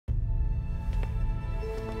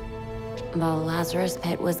The Lazarus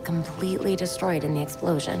Pit was completely destroyed in the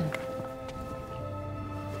explosion.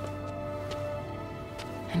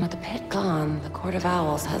 And with the pit gone, the Court of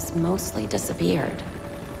Owls has mostly disappeared.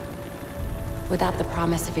 Without the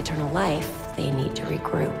promise of eternal life, they need to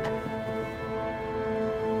regroup.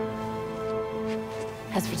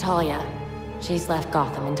 As for Talia, she's left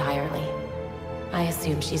Gotham entirely. I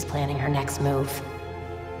assume she's planning her next move.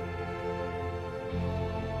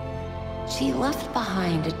 She left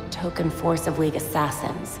behind a token force of League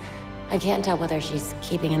assassins. I can't tell whether she's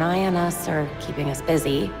keeping an eye on us or keeping us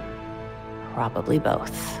busy. Probably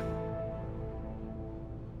both.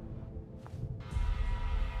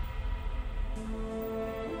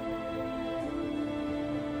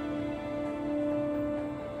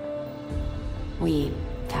 We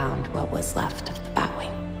found what was left of the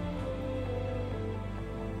Batwing.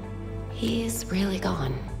 He's really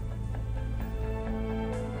gone.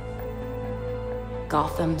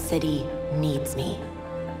 Gotham City needs me.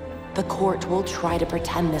 The court will try to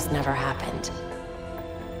pretend this never happened.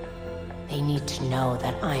 They need to know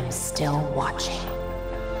that I'm still watching.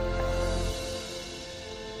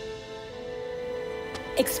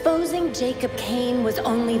 Exposing Jacob Kane was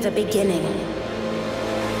only the beginning.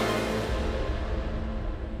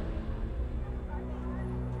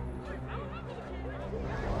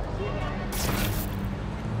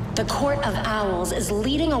 The Court of Owls is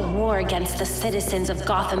leading a war against the citizens of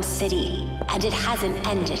Gotham City, and it hasn't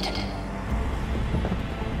ended.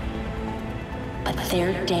 But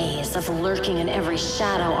their days of lurking in every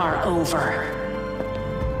shadow are over.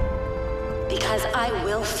 Because I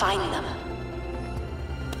will find them.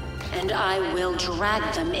 And I will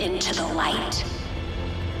drag them into the light.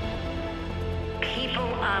 People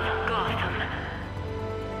of Gotham,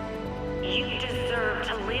 you deserve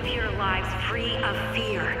to live your lives free of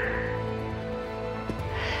fear.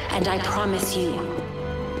 And I promise you,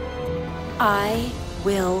 I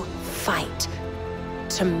will fight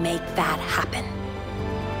to make that happen.